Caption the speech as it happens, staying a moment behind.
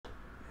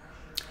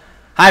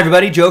Hi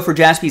everybody, Joe for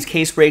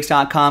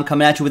JaspysCaseBreaks.com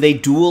coming at you with a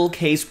dual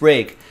case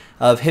break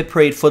of Hit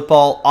Parade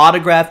Football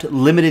autographed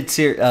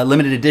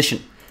limited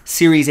edition,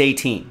 Series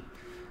 18.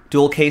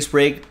 Dual case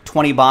break,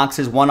 20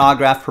 boxes, one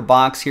autograph per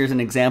box. Here's an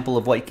example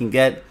of what you can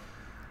get.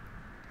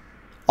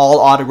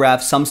 All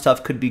autographs, some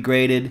stuff could be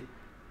graded.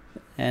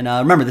 And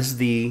remember, this is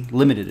the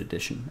limited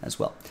edition as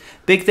well.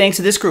 Big thanks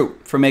to this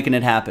group for making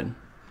it happen.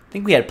 I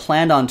think we had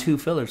planned on 2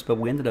 fillers, but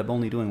we ended up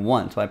only doing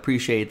 1, so I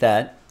appreciate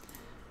that.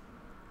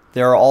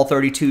 There are all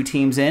 32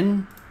 teams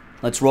in.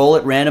 Let's roll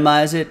it,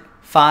 randomize it.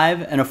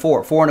 5 and a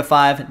 4. 4 and a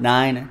 5,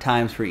 9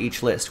 times for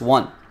each list.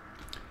 1,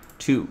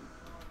 2,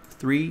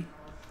 3,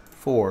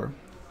 4,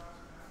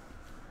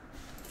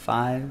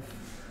 5,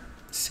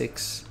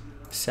 6,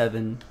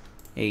 7,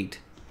 8,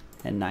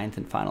 and 9th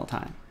and final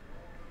time.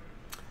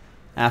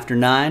 After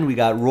 9, we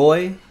got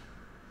Roy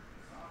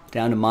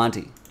down to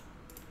Monty.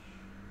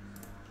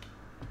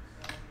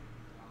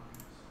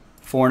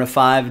 4 and a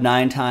 5,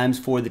 9 times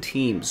for the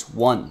teams.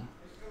 1,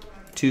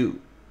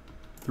 2,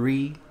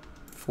 3,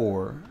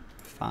 4,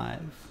 5,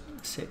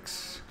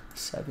 6,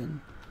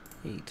 7,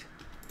 8,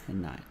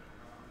 and 9.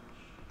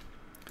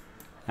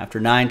 After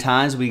 9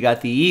 times, we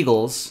got the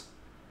Eagles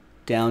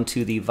down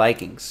to the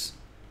Vikings.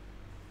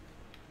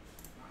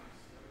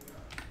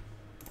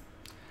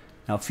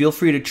 Now, feel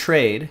free to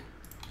trade.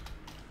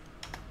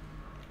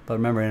 But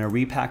remember, in a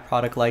repack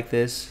product like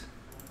this,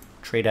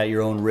 trade at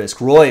your own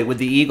risk. Roy with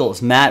the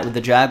Eagles, Matt with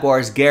the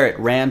Jaguars, Garrett,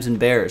 Rams and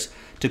Bears,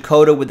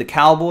 Dakota with the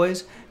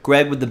Cowboys,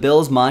 Greg with the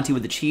Bills, Monty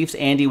with the Chiefs,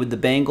 Andy with the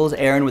Bengals,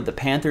 Aaron with the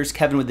Panthers,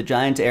 Kevin with the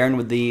Giants, Aaron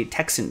with the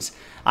Texans,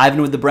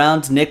 Ivan with the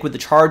Browns, Nick with the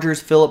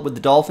Chargers, Philip with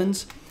the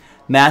Dolphins,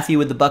 Matthew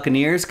with the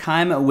Buccaneers,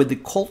 Kaim with the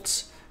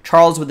Colts,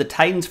 Charles with the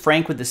Titans,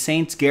 Frank with the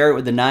Saints, Garrett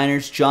with the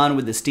Niners, John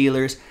with the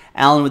Steelers,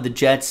 Alan with the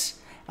Jets,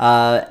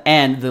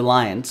 and the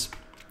Lions,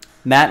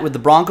 Matt with the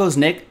Broncos,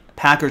 Nick,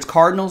 Packers,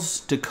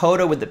 Cardinals,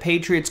 Dakota with the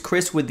Patriots,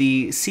 Chris with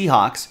the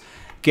Seahawks,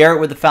 Garrett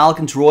with the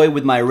Falcons, Roy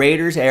with my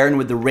Raiders, Aaron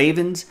with the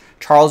Ravens,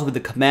 Charles with the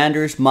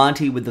Commanders,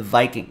 Monty with the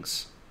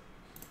Vikings.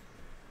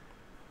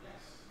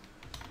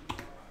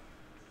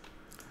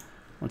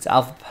 Let's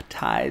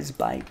alphabetize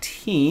by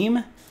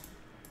team.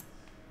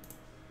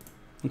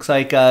 Looks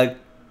like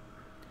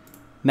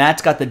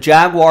Matt's got the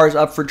Jaguars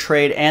up for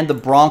trade and the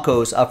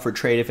Broncos up for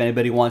trade if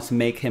anybody wants to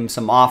make him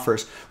some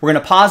offers. We're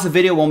going to pause the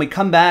video. When we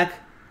come back,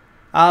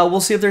 we'll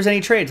see if there's any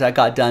trades that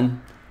got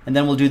done. And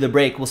then we'll do the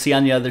break. We'll see you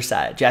on the other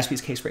side.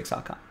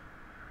 JaspysCaseBreaks.com.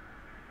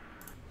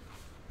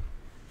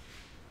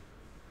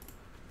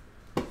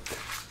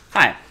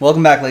 Hi,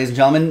 welcome back, ladies and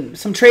gentlemen.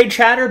 Some trade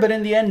chatter, but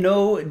in the end,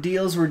 no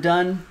deals were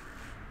done.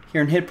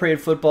 Here in Hit Parade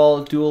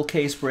Football, dual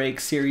case break,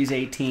 Series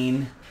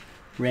 18,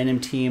 random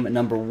team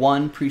number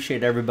 1.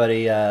 Appreciate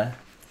everybody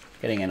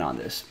getting in on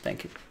this.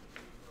 Thank you.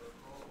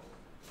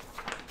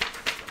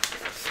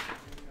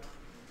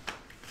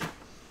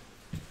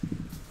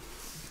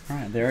 All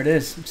right, there it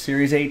is,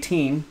 Series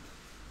 18.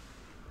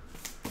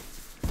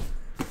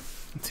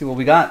 Let's see what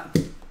we got.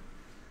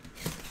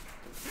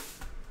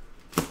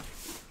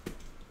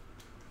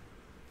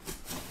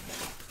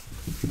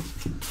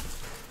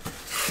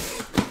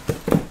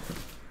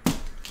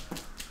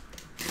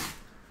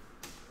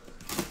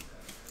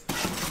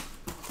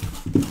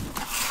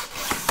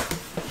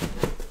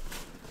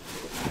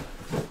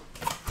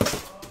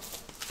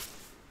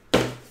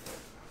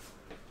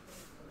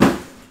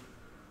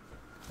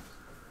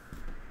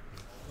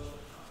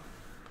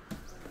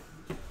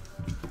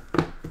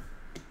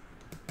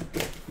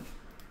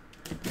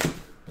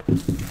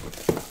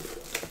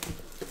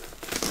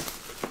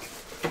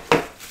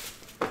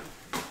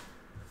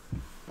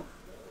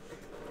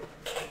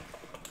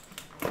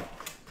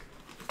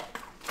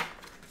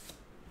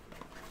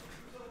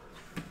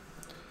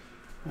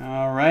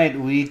 All right,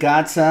 we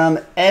got some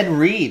Ed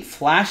Reed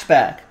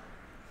flashback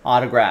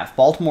autograph,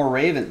 Baltimore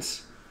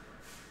Ravens.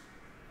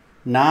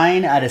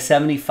 9 out of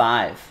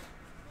 75.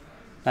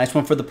 Nice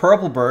one for the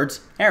Purple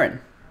Birds, Aaron.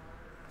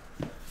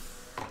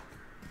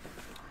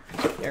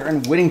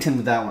 Aaron Whittington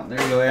with that one.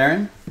 There you go,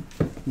 Aaron.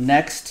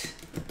 Next.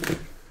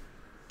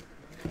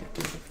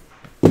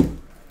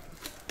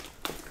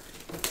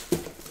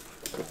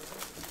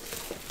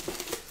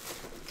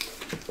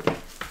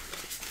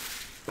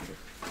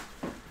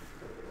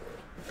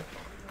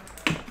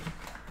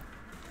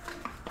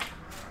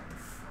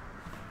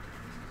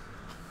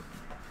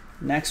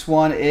 Next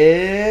one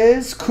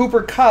is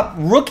Cooper Kupp,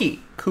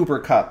 rookie Cooper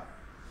Kupp.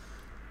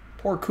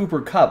 Poor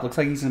Cooper Kupp. Looks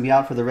like he's going to be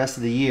out for the rest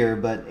of the year,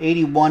 but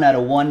 81 out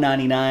of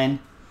 199.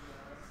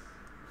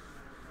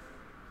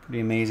 Pretty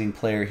amazing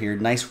player here.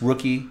 Nice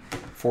rookie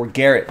for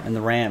Garrett and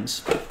the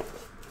Rams.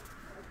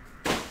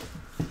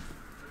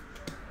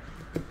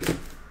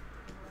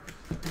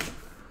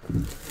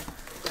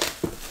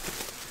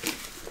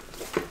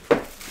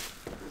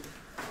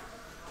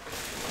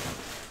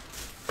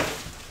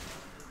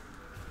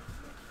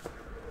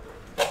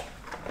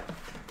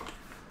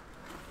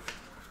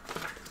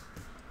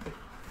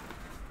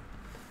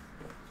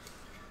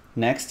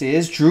 Next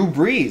is Drew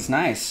Brees.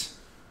 Nice.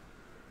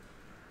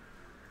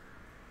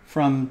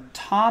 From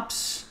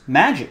Topps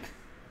Magic.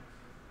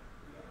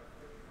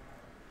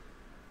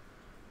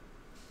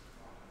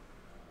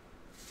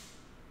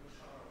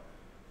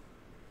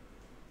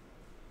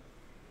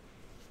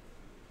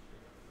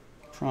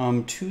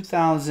 from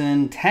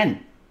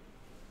 2010.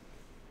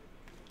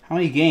 How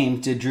many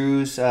games did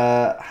Drew's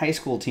high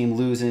school team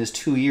lose in his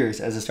 2 years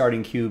as a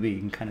starting QB? You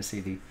can kind of see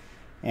the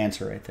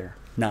answer right there.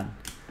 None.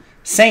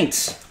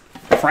 Saints.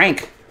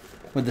 Frank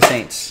with the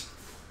Saints.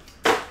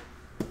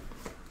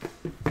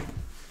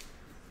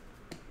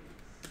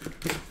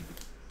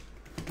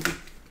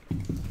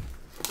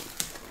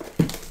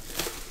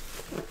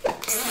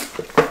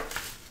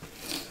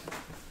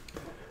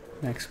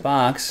 Next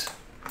box.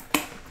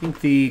 I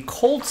think the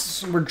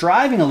Colts were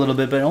driving a little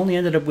bit, but only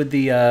ended up with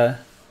the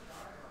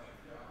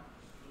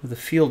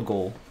field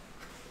goal.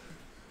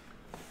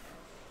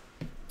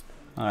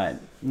 All right.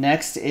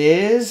 Next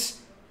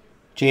is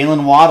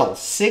Jalen Waddle.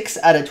 6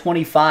 out of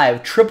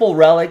 25. Triple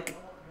relic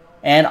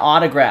and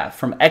autograph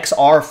from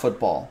XR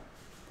Football.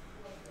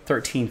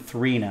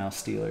 13-3 now,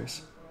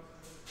 Steelers.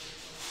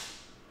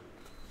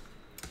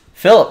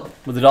 Philip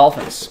with the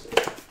Dolphins.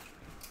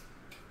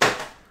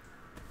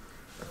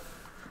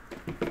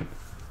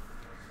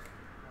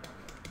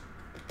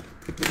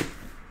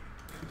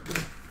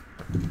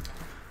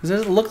 Does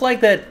it look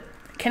like that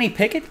Kenny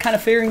Pickett kind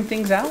of figuring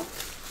things out?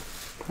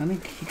 I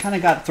think he kind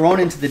of got thrown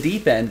into the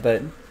deep end,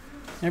 but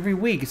every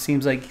week it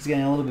seems like he's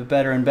getting a little bit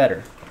better and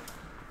better.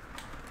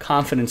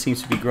 Confidence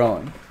seems to be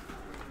growing.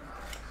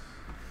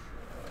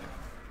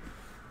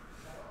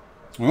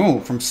 Ooh,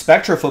 from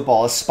Spectra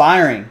Football,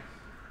 aspiring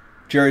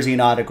jersey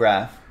and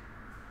autograph.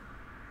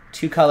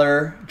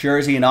 2-color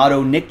jersey and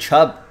auto, Nick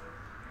Chubb.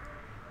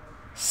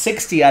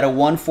 60 out of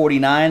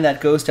 149.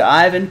 That goes to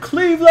Ivan.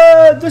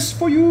 Cleveland, this is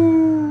for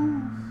you.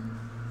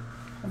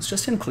 I was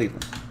just in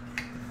Cleveland.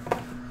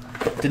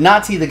 Did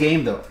not see the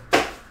game, though.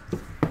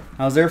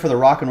 I was there for the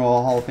Rock and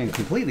Roll Hall of Fame.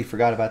 Completely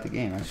forgot about the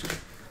game.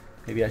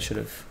 Maybe I should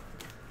have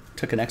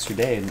took an extra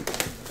day and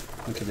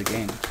went to the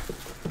game.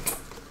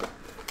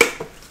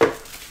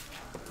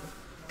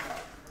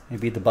 They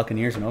beat the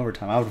Buccaneers in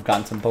overtime. I would have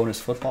gotten some bonus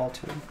football,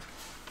 too.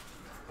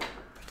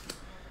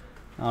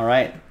 All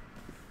right.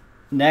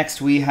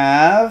 Next, we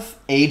have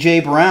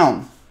A.J.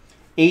 Brown.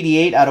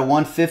 88 out of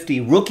 150.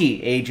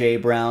 Rookie A.J.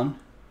 Brown.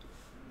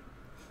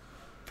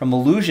 From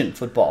Illusion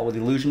Football, with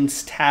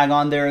Illusion's tag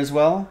on there as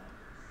well.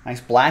 Nice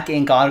black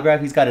ink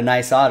autograph. He's got a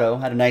nice auto.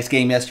 Had a nice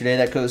game yesterday.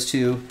 That goes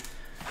to,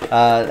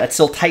 that's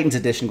still Titans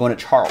edition, going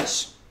to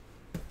Charles.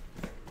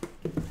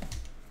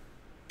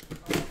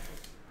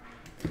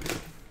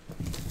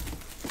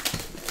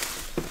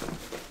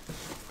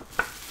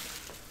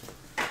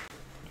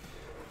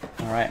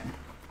 All right.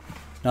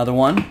 Another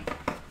one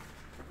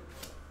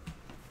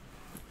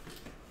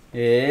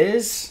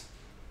is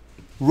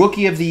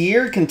Rookie of the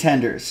Year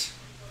contenders.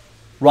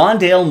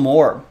 Rondale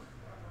Moore.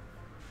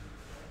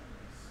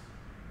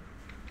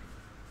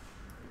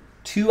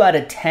 2 out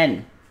of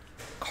 10.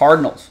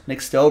 Cardinals.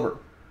 Nick Stober.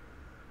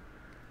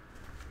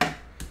 I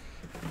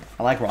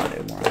like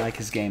Rondale Moore. I like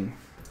his game.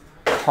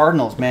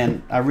 Cardinals,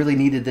 man, I really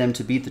needed them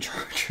to beat the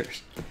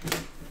Chargers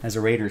as a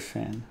Raiders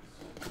fan.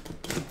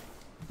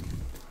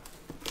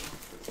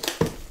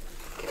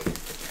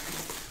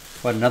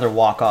 What, another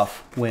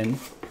walk-off win.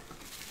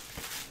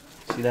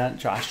 See that?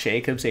 Josh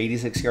Jacobs,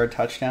 86-yard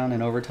touchdown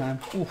in overtime.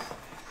 Oof.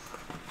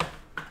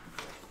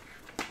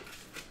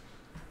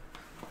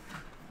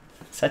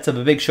 Sets up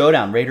a big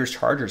showdown.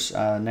 Raiders-Chargers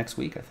next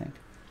week, I think.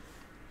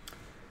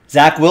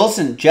 Zach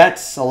Wilson,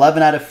 Jets,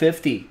 11 out of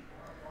 50.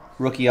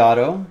 Rookie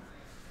auto.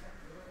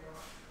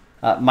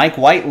 Mike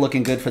White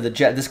looking good for the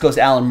Jets. This goes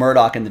to Alan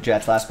Murdoch in the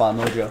Jets. Last spot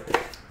mojo.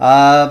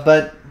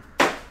 But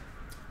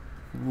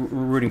we're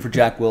rooting for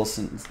Jack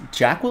Wilson.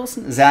 Jack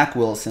Wilson? Zach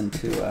Wilson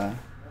to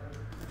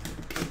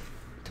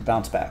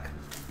bounce back.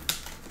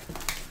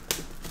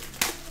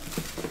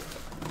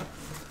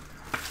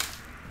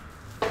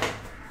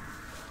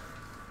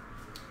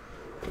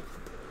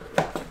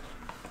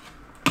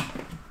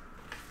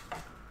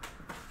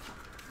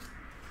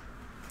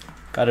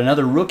 Got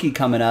another rookie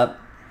coming up.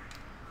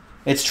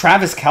 It's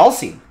Travis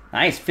Kelce.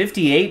 Nice.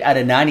 58 out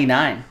of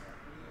 99.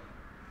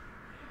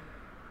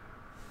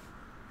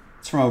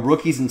 It's from a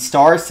Rookies and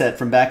Stars set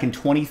from back in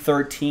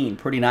 2013.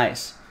 Pretty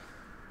nice.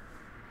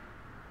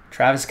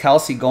 Travis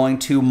Kelce going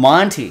to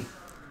Monty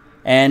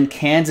and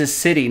Kansas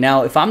City.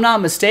 Now, if I'm not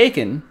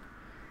mistaken,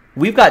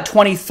 we've got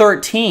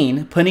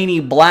 2013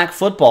 Panini Black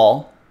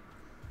Football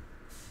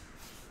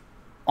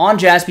on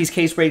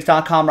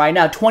jaspyscasebreaks.com right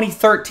now.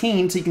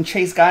 2013, so you can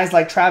chase guys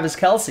like Travis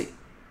Kelce.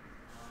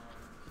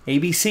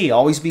 ABC,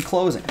 always be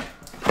closing.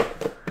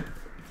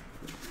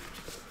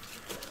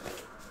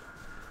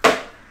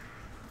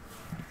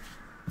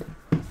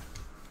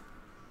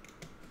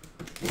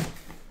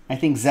 I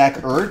think Zach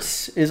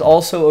Ertz is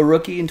also a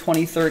rookie in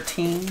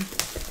 2013.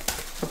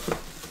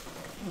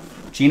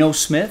 Geno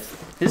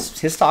Smith,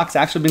 his stock's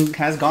actually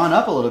has gone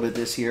up a little bit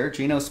this year.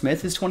 Geno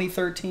Smith is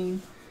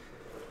 2013.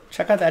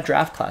 Check out that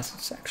draft class.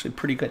 It's actually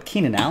pretty good.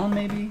 Keenan Allen,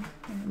 maybe?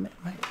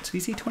 So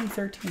is he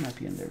 2013? Might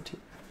be in there, too.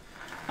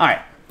 All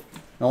right.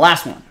 The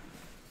last one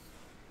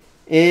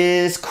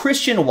is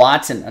Christian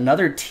Watson.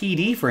 Another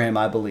TD for him,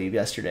 I believe,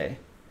 yesterday.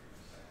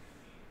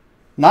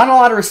 Not a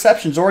lot of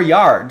receptions or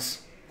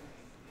yards.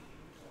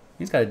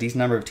 He's got a decent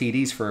number of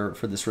TDs for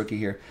this rookie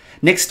here.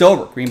 Nick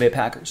Stover, Green Bay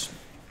Packers.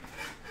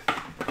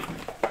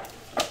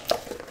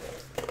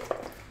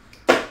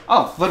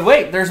 Oh, but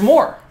wait, there's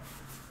more.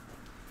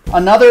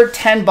 Another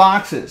 10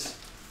 boxes.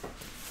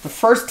 The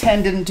first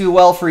 10 didn't do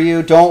well for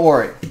you. Don't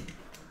worry.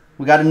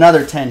 We got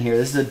another 10 here.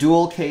 This is a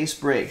dual case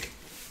break.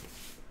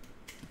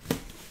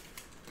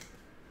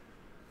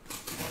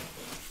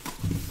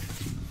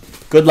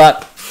 Good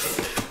luck.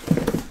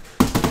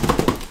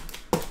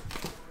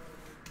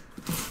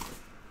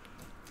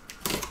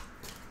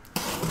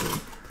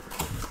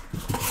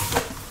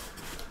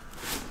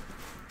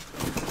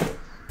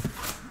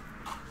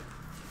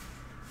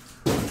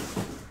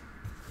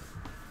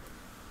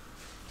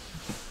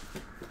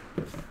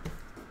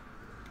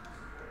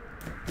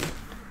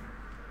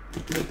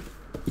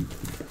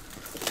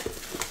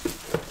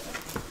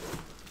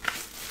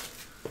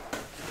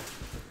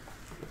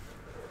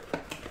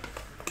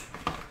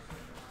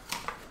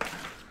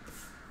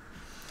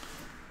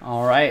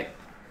 All right,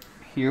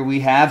 here we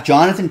have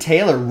Jonathan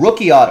Taylor,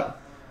 rookie auto.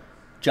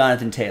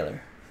 Jonathan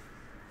Taylor.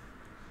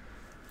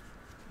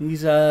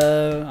 He's,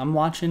 I'm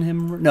watching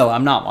him. No,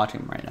 I'm not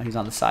watching him right now. He's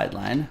on the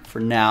sideline for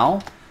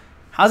now.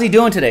 How's he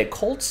doing today?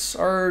 Colts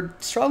are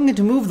struggling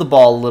to move the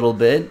ball a little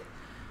bit.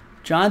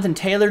 Jonathan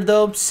Taylor,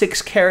 though,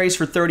 6 carries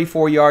for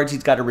 34 yards.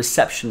 He's got a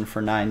reception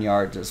for 9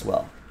 yards as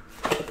well.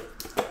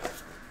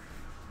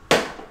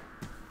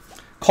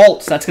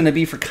 Colts, that's going to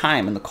be for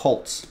Kime and the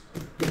Colts.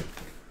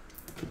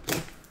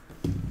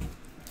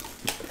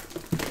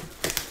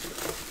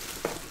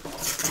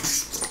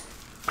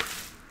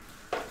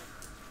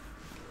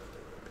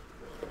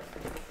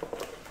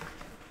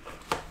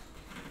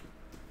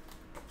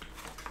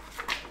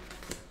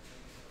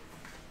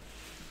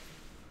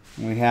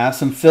 We have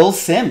some Phil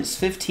Simms,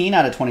 15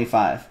 out of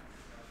 25.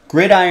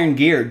 Gridiron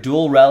Gear,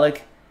 dual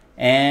relic.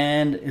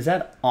 And is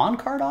that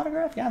on-card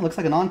autograph? Yeah, it looks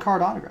like an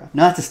on-card autograph.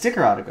 No, it's a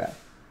sticker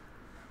autograph.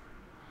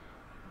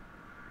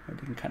 I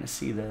can kind of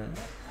see the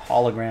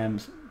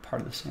holograms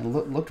part of this. It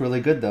looked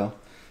really good, though.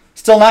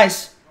 Still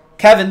nice.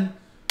 Kevin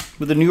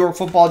with the New York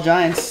Football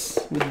Giants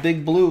with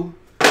Big Blue.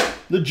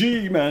 The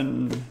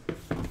G-Men.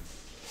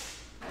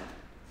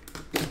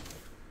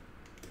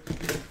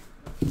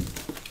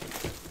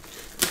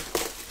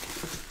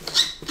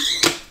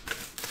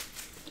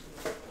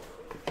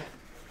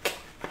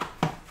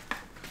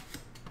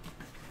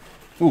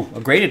 Ooh,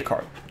 a graded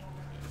card.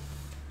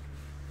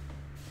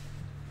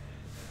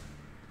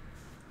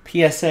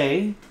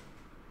 PSA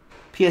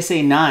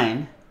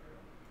 9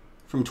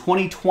 from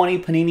 2020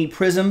 Panini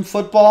Prism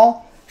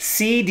Football,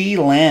 CD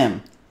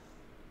Lamb.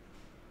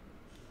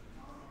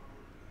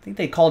 I think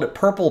they called it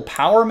Purple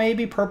Power,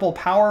 maybe? Purple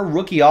Power,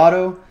 rookie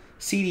auto,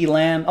 CD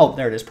Lamb. Oh,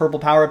 there it is, Purple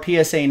Power,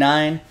 PSA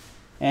 9.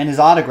 And his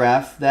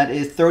autograph, that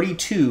is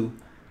 32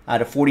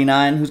 out of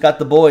 49. Who's got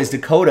the boys?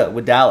 Dakota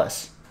with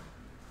Dallas.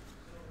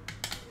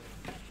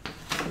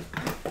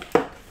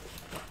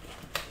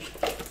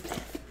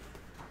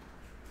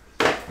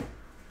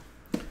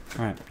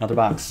 All right, another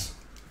box.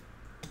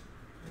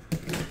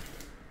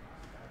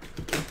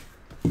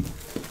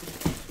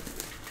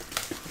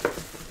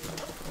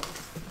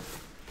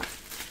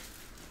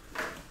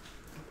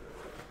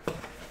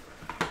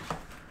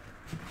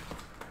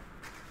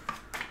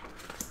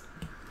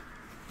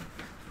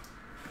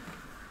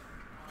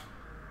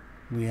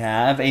 We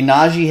have a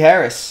Najee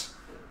Harris,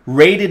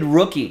 rated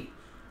rookie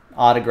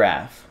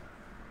autograph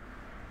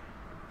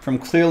from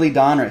Clearly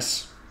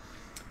Donruss.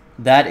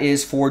 That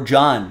is for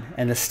John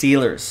and the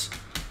Steelers.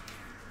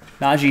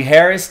 Najee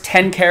Harris,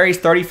 10 carries,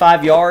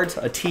 35 yards,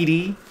 a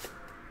TD,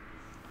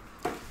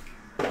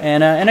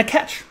 and a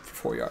catch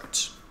for 4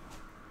 yards.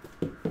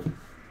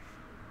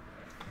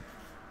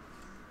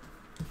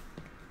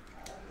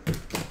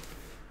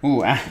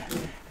 Ooh,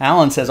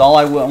 Alan says, all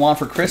I want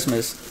for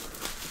Christmas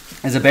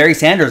is a Barry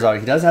Sanders auto.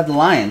 He does have the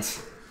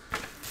Lions.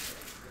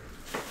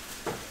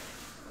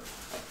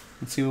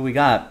 Let's see what we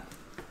got.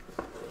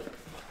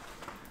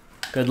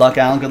 Good luck,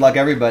 Alan. Good luck,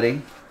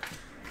 everybody.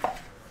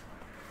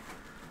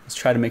 Let's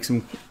try to make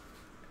some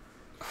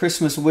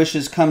Christmas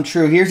wishes come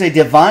true. Here's a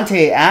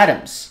Devontae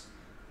Adams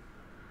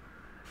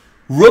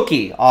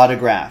rookie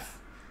autograph.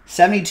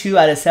 72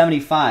 out of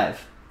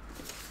 75.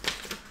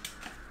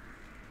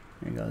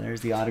 There you go. There's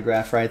the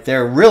autograph right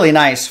there. Really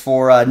nice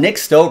for Nick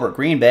Stover,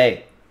 Green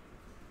Bay.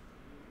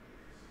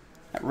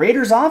 That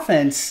Raiders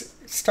offense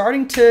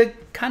starting to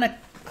kind of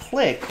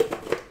click.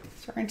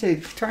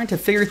 Trying to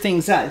figure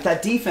things out.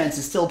 That defense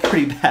is still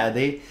pretty bad.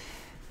 They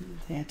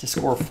had to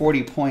score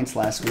 40 points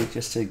last week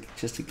just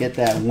to get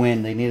that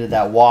win. They needed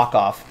that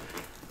walk-off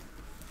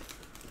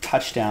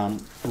touchdown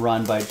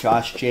run by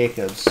Josh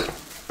Jacobs.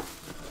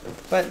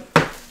 But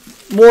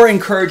more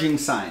encouraging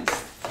signs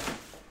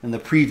than the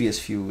previous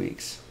few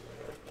weeks.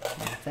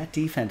 Yeah, that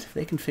defense, if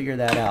they can figure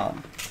that out.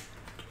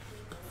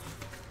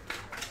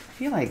 I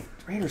feel like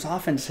Raiders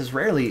offense has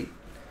rarely,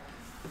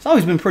 it's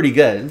always been pretty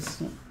good.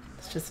 It's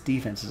just the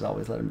defense has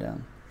always let them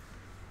down.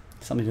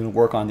 Something to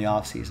work on in the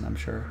offseason, I'm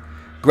sure.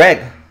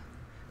 Greg,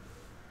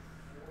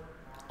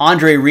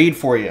 Andre Reed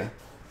for you.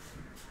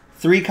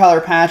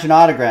 3-color patch and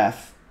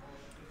autograph.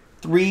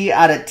 3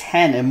 out of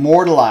 10.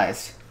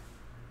 Immortalized.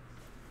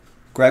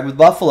 Greg with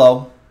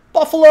Buffalo.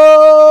 Buffalo!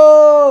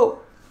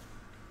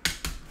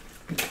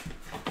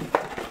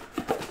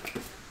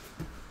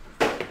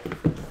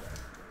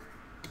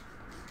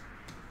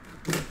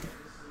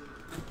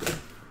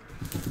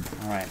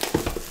 All right.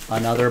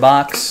 Another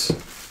box.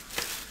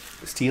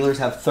 Steelers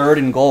have 3rd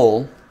and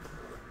goal.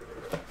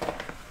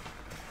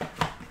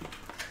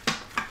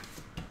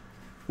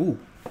 Ooh.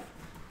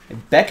 A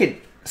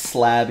Beckett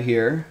slab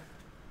here.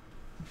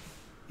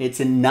 It's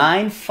a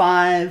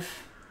 9.5.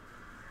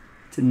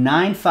 It's a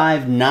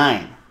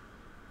 9.59.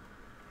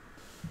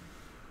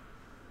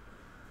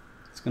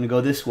 It's going to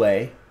go this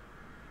way.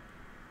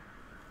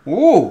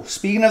 Ooh,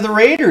 speaking of the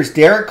Raiders,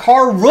 Derek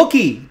Carr,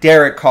 rookie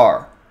Derek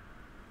Carr.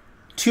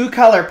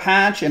 2-color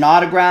patch and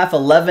autograph,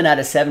 11 out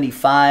of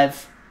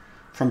 75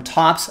 from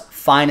Topps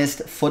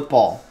Finest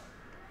Football.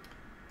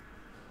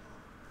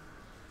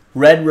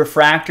 Red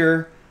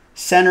refractor,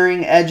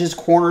 centering, edges,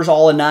 corners,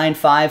 all a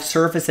 9.5,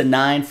 surface a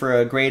 9 for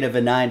a grade of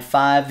a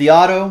 9.5. The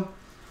auto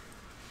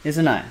is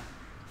a 9.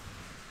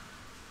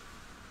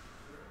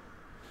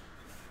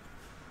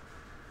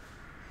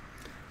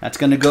 That's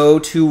going to go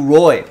to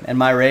Roy and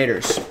my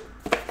Raiders.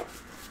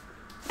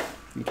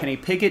 And can he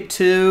pick it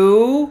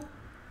to...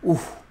 Ooh.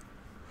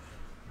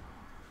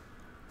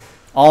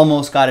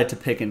 Almost got it to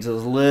Pickens. It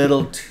was a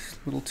little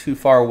too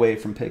far away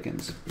from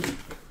Pickens.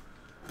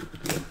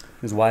 It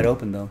was wide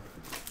open, though.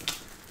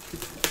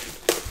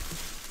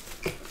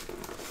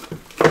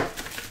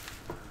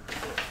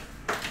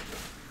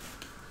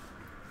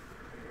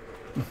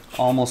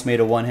 Almost made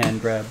a one-hand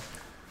grab.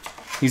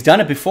 He's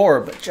done it before,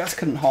 but just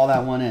couldn't haul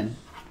that one in.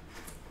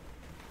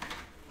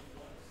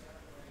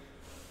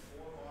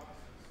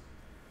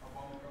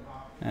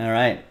 All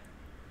right.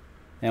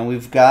 And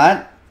we've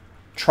got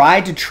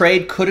tried to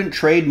trade, couldn't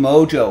trade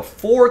Mojo.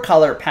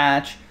 4-color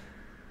patch.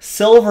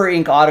 Silver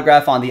ink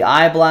autograph on the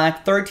eye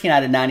black. 13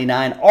 out of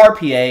 99.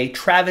 RPA.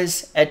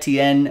 Travis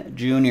Etienne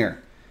Jr.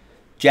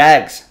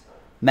 Jags.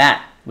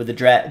 Matt with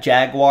the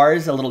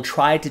Jaguars. A little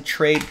tried to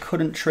trade,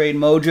 couldn't trade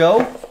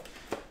Mojo.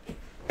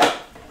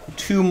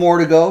 2 more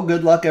to go.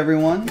 Good luck,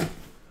 everyone.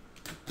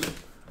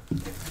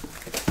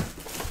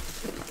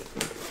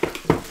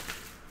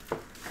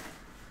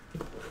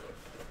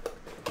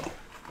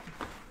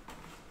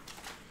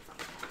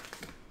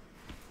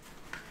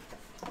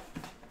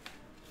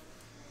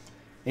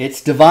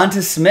 It's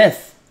Devonta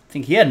Smith. I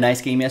think he had a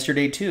nice game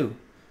yesterday, too.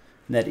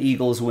 In that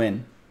Eagles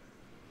win.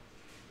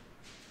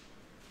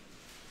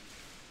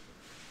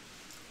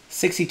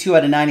 62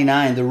 out of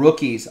 99, the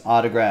rookies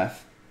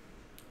autograph.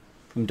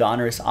 From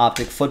Donruss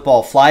Optic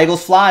Football. Fly,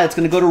 Eagles, fly. It's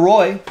going to go to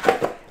Roy.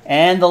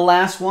 And the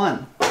last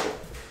one.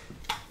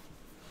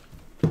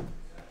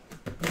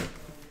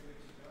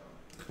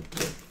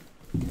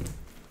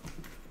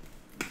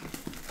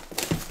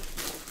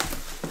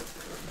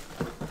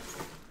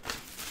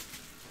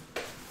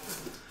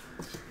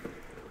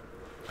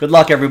 Good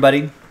luck,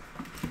 everybody.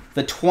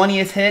 The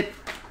 20th hit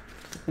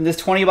in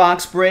this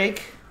 20-box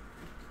break.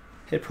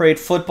 Hit Parade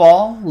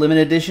Football,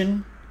 limited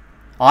edition.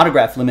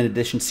 Autograph limited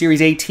edition,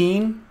 Series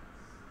 18.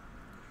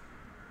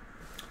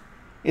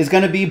 Is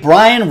going to be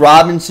Brian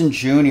Robinson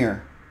Jr.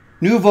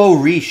 Nouveau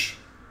Riche.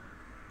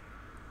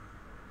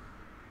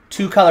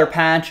 2-color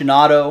patch and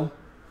auto.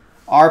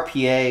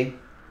 RPA.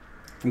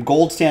 From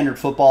Gold Standard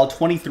Football,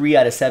 23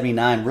 out of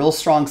 79. Real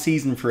strong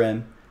season for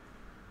him.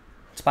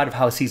 In spite of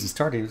how his season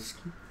started, he was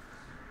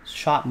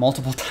shot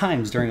multiple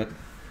times during an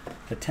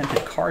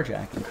attempted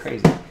carjacking.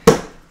 Crazy.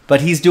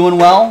 But he's doing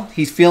well.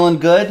 He's feeling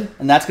good.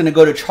 And that's going to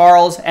go to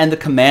Charles and the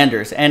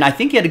Commanders. And I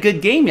think he had a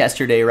good game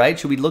yesterday, right?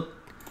 Should we look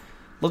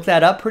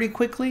that up pretty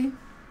quickly?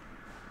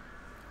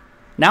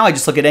 Now I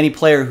just look at any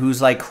player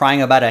who's like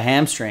crying about a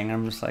hamstring.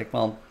 I'm just like,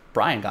 well,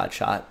 Brian got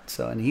shot,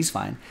 and he's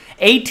fine.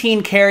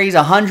 18 carries,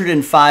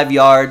 105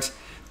 yards,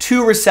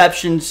 2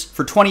 receptions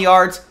for 20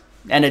 yards,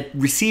 and a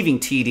receiving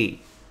TD.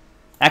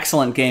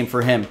 Excellent game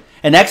for him.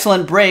 An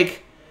excellent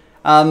break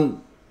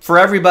for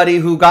everybody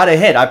who got a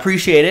hit. I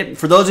appreciate it.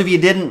 For those of you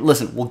who didn't,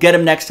 listen, we'll get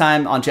him next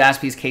time on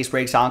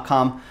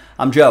jaspyscasebreaks.com.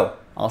 I'm Joe.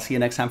 I'll see you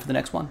next time for the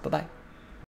next one. Bye-bye.